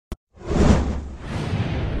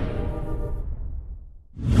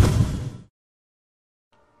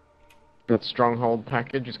That stronghold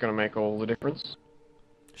package is going to make all the difference.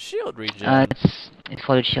 Shield regen. It's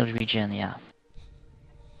for the shield regen, yeah.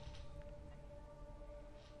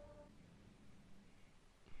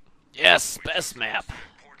 Yes, best map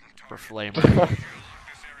for Flamer.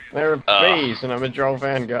 There are bees and I'm a Droll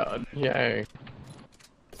Vanguard. Yay.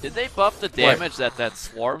 Did they buff the damage that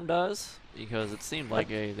swarm does? Because it seemed like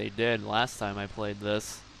they did last time I played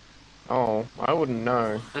this. Oh, I wouldn't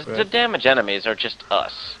know. The damage enemies are just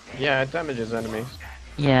us. Yeah, it damages enemies.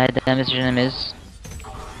 Yeah, it damages enemies.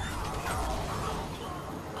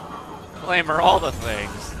 Flamer, all the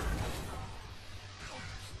things.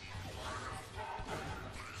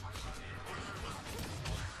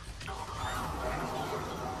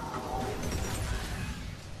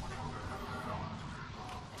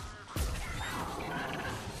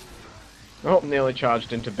 Oh, nearly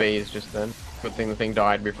charged into bees just then. Good thing the thing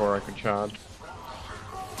died before I could charge.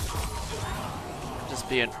 Just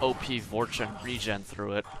be an OP Vorcha and regen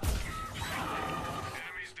through it.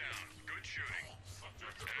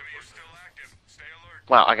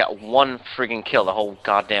 Wow, I got one friggin' kill the whole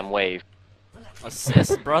goddamn wave.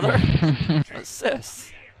 Assist, brother.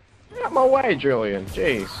 Assist. Get out my way, Julian.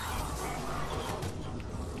 Jeez.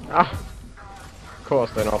 Ah. Of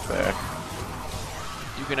course they're not there.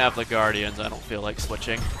 You can have the Guardians, I don't feel like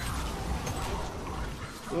switching.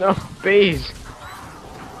 No, bees!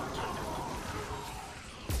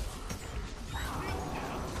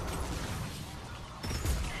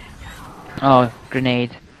 Oh,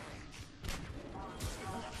 grenade.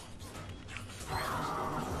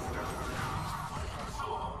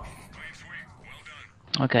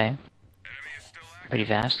 Okay. Pretty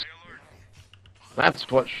fast. That's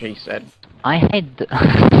what she said. I hate the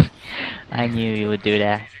I knew you would do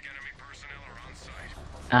that.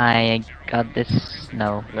 I got this.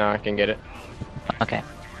 No. No, I can get it. Okay.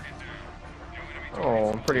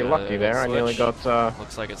 Oh, I'm pretty lucky there. I nearly got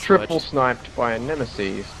Looks like it's triple switched. sniped by a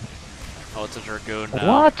nemesis. Oh, it's a Dragoon now.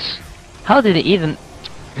 What? How did it even...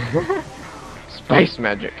 Space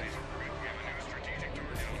magic.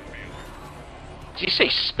 Did you say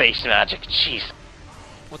space magic? Jeez.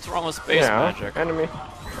 What's wrong with space Yeah, magic?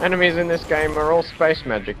 enemies in this game are all space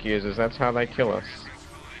magic users. That's how they kill us.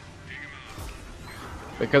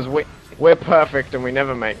 Because we're perfect and we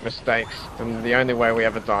never make mistakes, and the only way we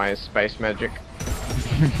ever die is space magic.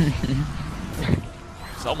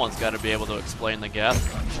 Someone's got to be able to explain the gap.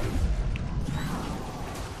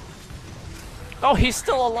 Oh, he's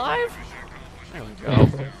still alive? There we go.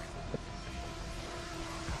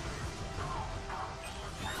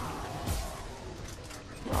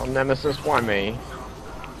 Well, Nemesis, why me?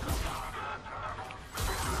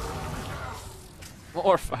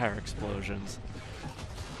 More fire explosions.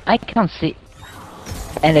 I can't see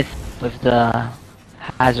anything with the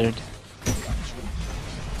hazard.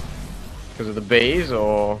 Because of the bees,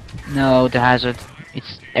 or...? No, the hazard.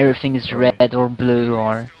 It's everything is red or blue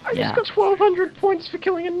or... I yeah. just got 1200 points for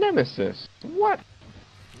killing a Nemesis. What?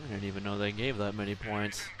 I didn't even know they gave that many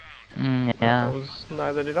points. Yeah.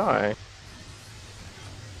 Neither did I.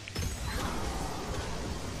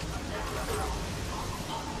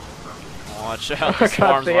 Watch out, I the can't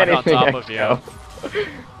swarm's see right on anything, top of you. Excel.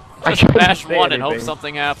 I Just couldn't mash see one and hope anything.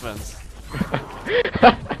 something happens.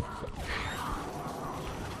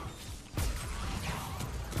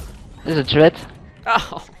 There's a turret.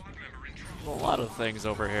 Oh! A lot of things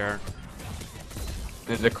over here.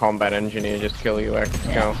 Did the combat engineer just kill you,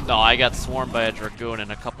 Excel? No, I got swarmed by a Dragoon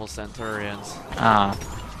and a couple Centurions. Ah.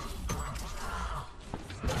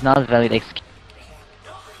 Not valid excuse.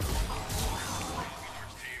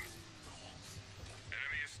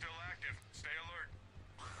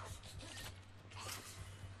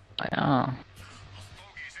 Oh.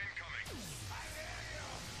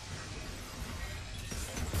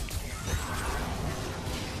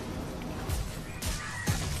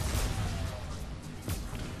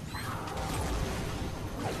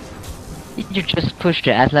 Did you just push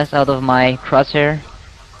the Atlas out of my crosshair?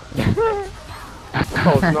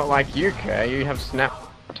 Oh, it's not like you care. You have snap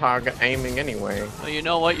target aiming anyway. Well, you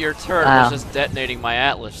know what? Your turret was just detonating my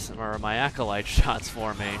Atlas, or my Acolyte shots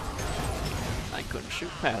for me. I couldn't shoot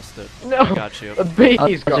past it. No, I got you. a bee's Oh,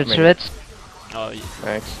 got the me. turret? Oh, you...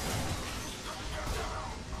 Thanks.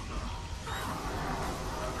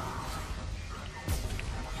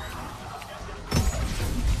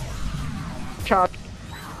 Charge.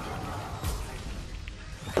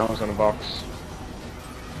 I was on a box.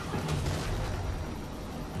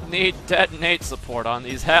 Need detonate support on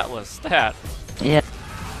these Atlas. Stat. Yeah.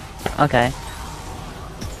 Okay.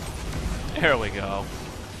 There we go.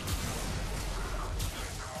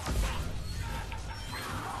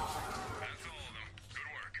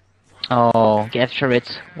 Oh, get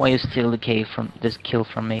turrets. Why you steal the kill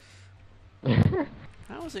from me?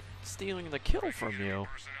 How is it stealing the kill from you?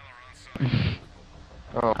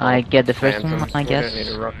 Oh, I get the first one, phantoms. I We guess. don't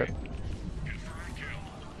need a rocket.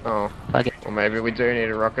 Oh, Fuck it. well maybe we do need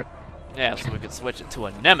a rocket. Yeah, so we could switch it to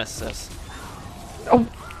a nemesis. Oh!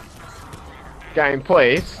 Game,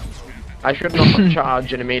 please. I should not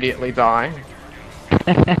charge and immediately die.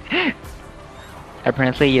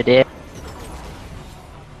 Apparently you did.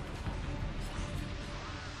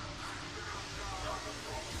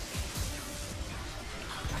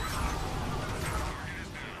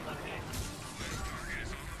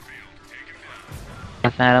 I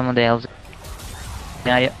found him on the LZ.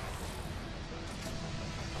 Yeah.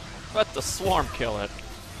 Let the swarm kill it.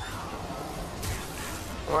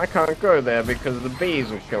 Well, I can't go there because the bees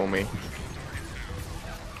will kill me.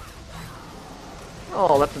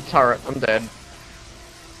 Oh, that's a turret. I'm dead.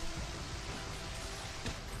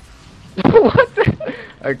 What the?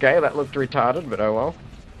 Okay, that looked retarded, but oh well.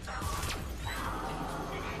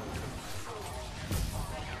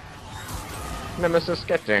 Nemesis,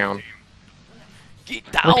 get down. Get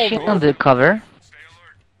Was down! she on the cover?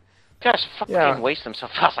 Guys, fucking Yeah. waste them so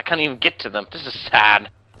fast. I can't even get to them. This is sad.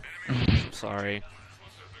 Sorry.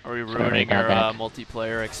 Are we Sorry ruining about your that.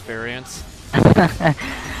 multiplayer experience?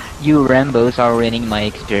 You Rambos are ruining my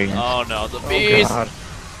experience. Oh no, the Oh bees! god.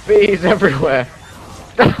 Bees everywhere.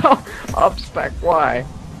 Up spec, why?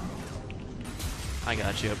 I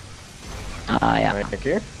got you. Ah, yeah. Thank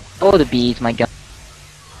you. Oh, the bees, my god.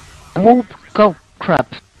 Oh, go,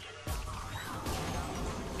 crap.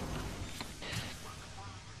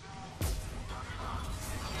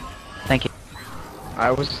 Thank you.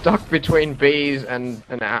 I was stuck between bees and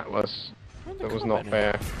an atlas. Where'd they That was come not in?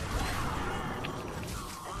 fair.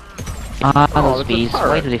 Ah, Oh, those that's a bees, why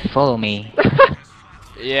turret. do they follow me?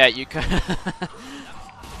 Yeah, you can.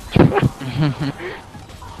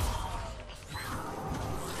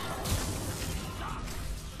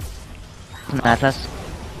 Atlas.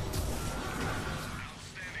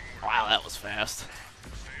 Wow, that was fast.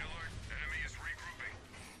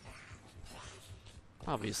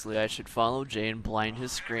 Obviously, I should follow Jay and blind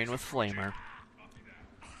his screen with Flamer.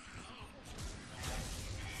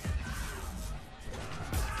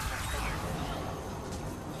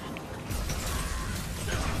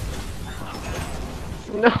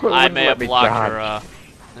 No, it I wouldn't may let have me blocked charge. your,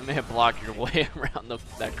 I may have blocked your way around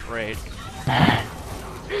that crate.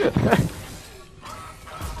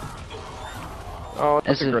 Oh,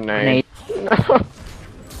 that's That's a grenade. No.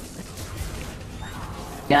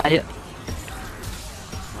 Got it.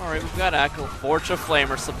 Alright, we've got actual Vorcha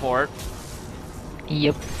Flamer support.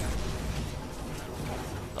 Yep.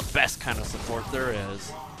 The best kind of support there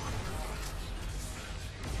is.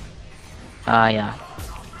 Ah, yeah.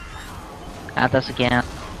 Atlas again.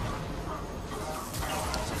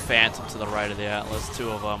 There's a Phantom to the right of the Atlas, two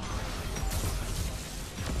of them.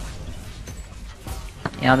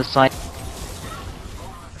 Yeah, on the side.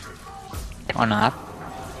 Or not.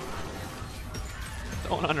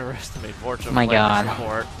 Don't underestimate Vorcha My Flamer God.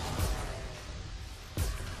 support.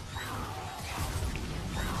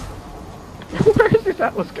 Where is this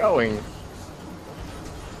atlas going?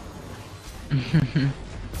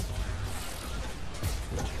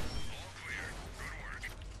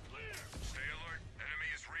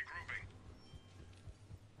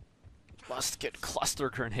 Must get cluster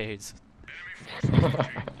grenades.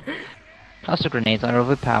 Cluster grenades are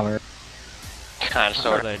overpowered. Kind of, How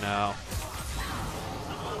sort do of. they know?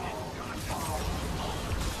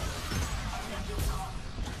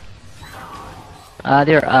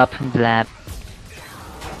 They're up, blab.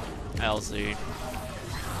 LZ.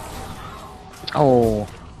 Oh,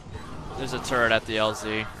 There's a turret at the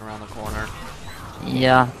LZ around the corner.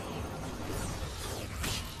 yeah.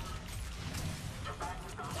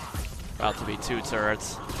 About to be two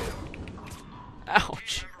turrets.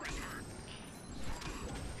 Ouch.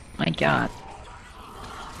 My god.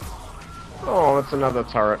 Oh, that's another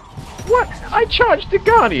turret. What? I charged the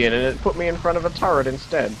Guardian and it put me in front of a turret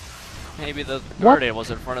instead. Maybe the What? Guardian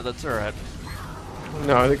was in front of the turret.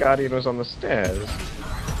 No, the Guardian was on the stairs.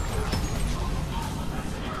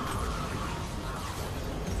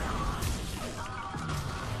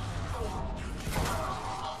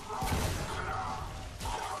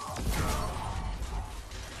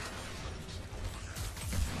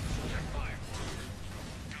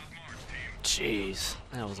 Jeez,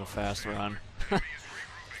 that was a fast run.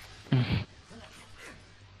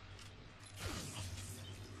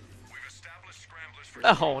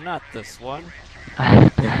 No, not this one.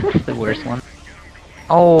 The worst one.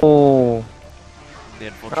 Oh, The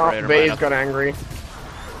Oh, infiltrator might Vay's have- got angry.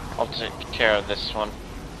 I'll take care of this one.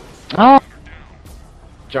 Oh,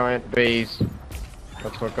 Giant bees.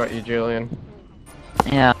 That's what got you, Julian.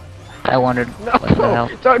 yeah. I wondered No! what the hell.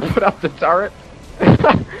 Don't put up the turret!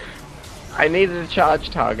 I needed a charge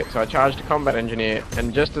target, so I charged a combat engineer,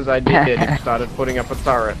 and just as I did, it started putting up a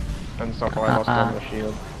turret. And so I lost all my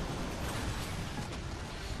shield.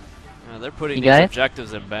 They're putting You these got it?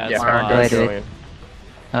 objectives in bad Yeah, spots. go ahead, do it. Julian.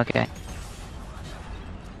 Okay.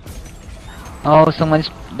 Oh,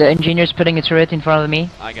 the engineer's putting a turret in front of me.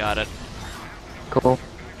 I got it. Cool.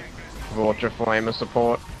 Vorcha Flamer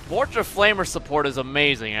support. Vorcha Flamer support is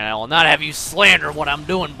amazing, and I will not have you slander what I'm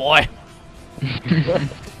doing, boy.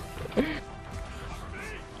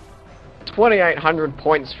 2,800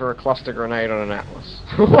 points for a cluster grenade on an Atlas.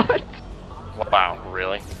 What? Wow,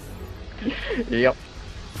 really? Yep.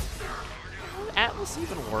 Atlas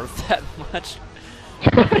even worth that much?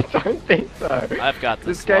 I don't think so. I've got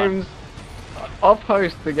This this one. game's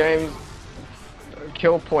off-host. The game's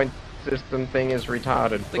kill point system thing is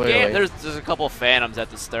retarded. The Clearly. game, there's a couple of phantoms at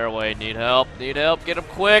the stairway. Need help, get him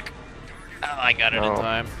quick. Oh, I got it in Oh.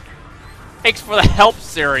 time. Thanks for the help,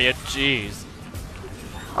 Sirian. Jeez.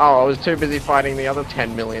 Oh, I was too busy fighting the other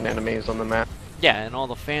 10 million enemies on the map. Yeah, and all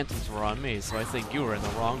the phantoms were on me, so I think you were in the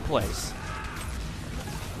wrong place.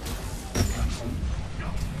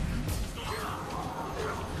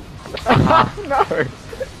 No.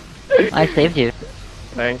 I saved you.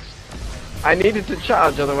 Thanks. I needed to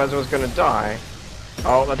charge, otherwise I was gonna die.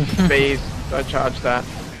 Oh, that's bees. Don't charge that.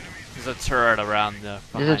 There's a turret around the.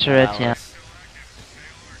 There's a behind the turret, yeah. Atlas.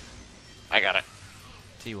 I got it.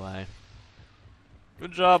 TY.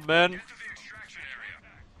 Good job, man.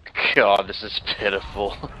 God, this is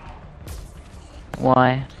pitiful.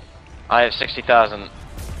 Why? I have 60,000. And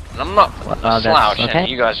I'm not Well, that's slouching. okay.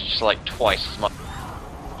 You guys are just like twice as much.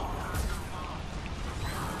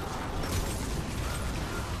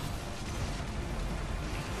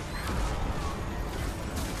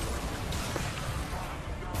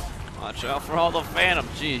 Watch out for all the phantoms.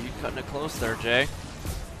 Gee, you cutting it close there, Jay.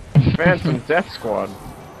 Phantom Death Squad.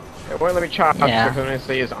 It won't let me charge Yeah. because I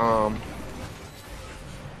see his arm.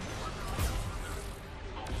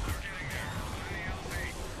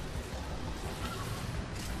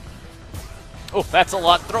 Oh, that's a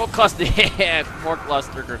lot. Throw a cluster. Yeah, more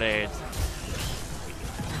cluster grenades.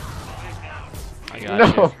 I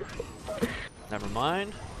got No. you. Never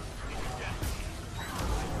mind.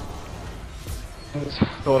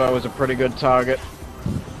 Thought I was a pretty good target.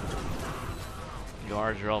 You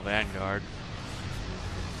are Drill Vanguard.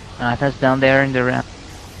 That's down there in the round.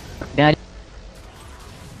 Behind.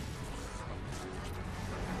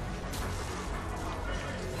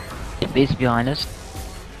 Base behind us.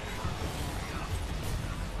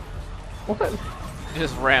 What? You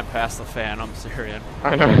just ran past the phantom, Sirian.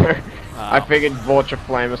 I know. I Wow. figured Vorcha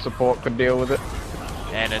Flamer support could deal with it.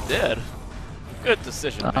 And it did. Good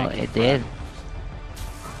decision Oh, making. it did.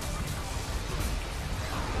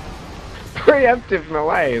 Preemptive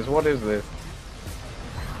malaise, what is this?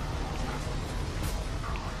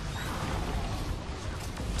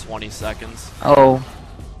 – 20 seconds. Oh,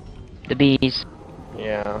 the bees.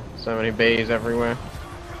 Yeah, so many bees everywhere.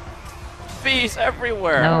 Bees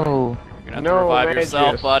everywhere! No. You're gonna have No, to revive Magius.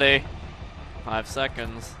 yourself, buddy. 5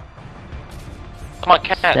 seconds. Come on,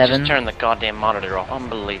 cat, Seven. just turn the goddamn monitor off.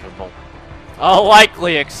 Unbelievable. A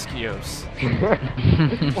likely excuse.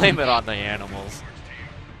 Blame it on the animals.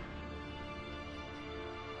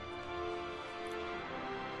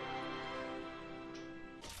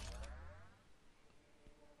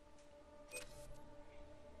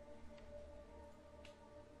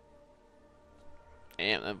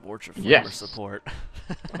 And that Vorcha Flamer Yes. support.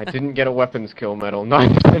 I didn't get a weapons kill medal,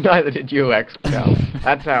 neither did you, Expel.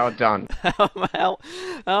 That's how it's done. how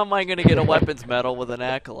am I gonna get a weapons medal with an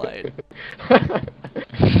acolyte?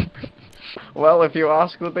 Well, if you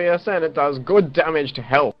ask the BSN, it does good damage to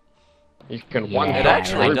health. You can Yeah. one-shot It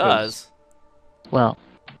actually troopers. does. Well,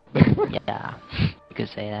 yeah, you could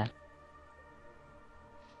say that.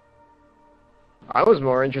 I was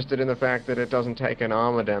more interested in the fact that it doesn't take an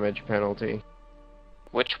armor damage penalty.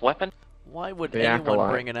 Which weapon? Why would The anyone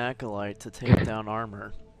acolyte. bring an acolyte to take down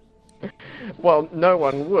armor? Well, no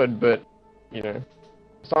one would, but, you know,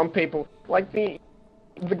 some people, like the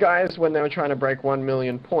guys when they were trying to break 1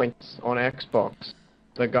 million points on Xbox,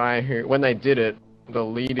 the guy who, when they did it, the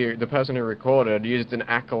leader, the person who recorded, used an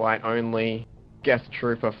acolyte-only Geth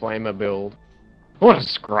Trooper Flamer build. What a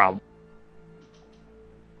scrub.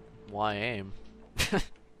 Why aim?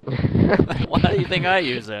 Why do you think I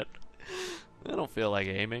use it? I don't feel like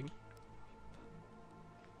aiming.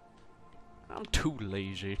 I'm too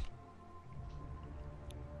lazy.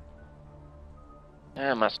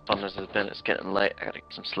 Yeah, my sponsors has been. It's getting late. I gotta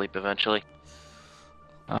get some sleep eventually.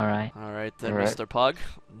 Alright. Alright then, Alright. Mr. Pug.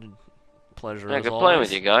 Pleasure Yeah, as good always. playing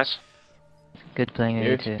with you guys. Good playing with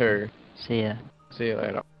You you too. too. See ya. See you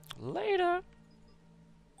later. Later.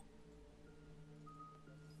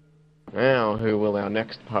 Now, who will our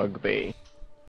next pug be?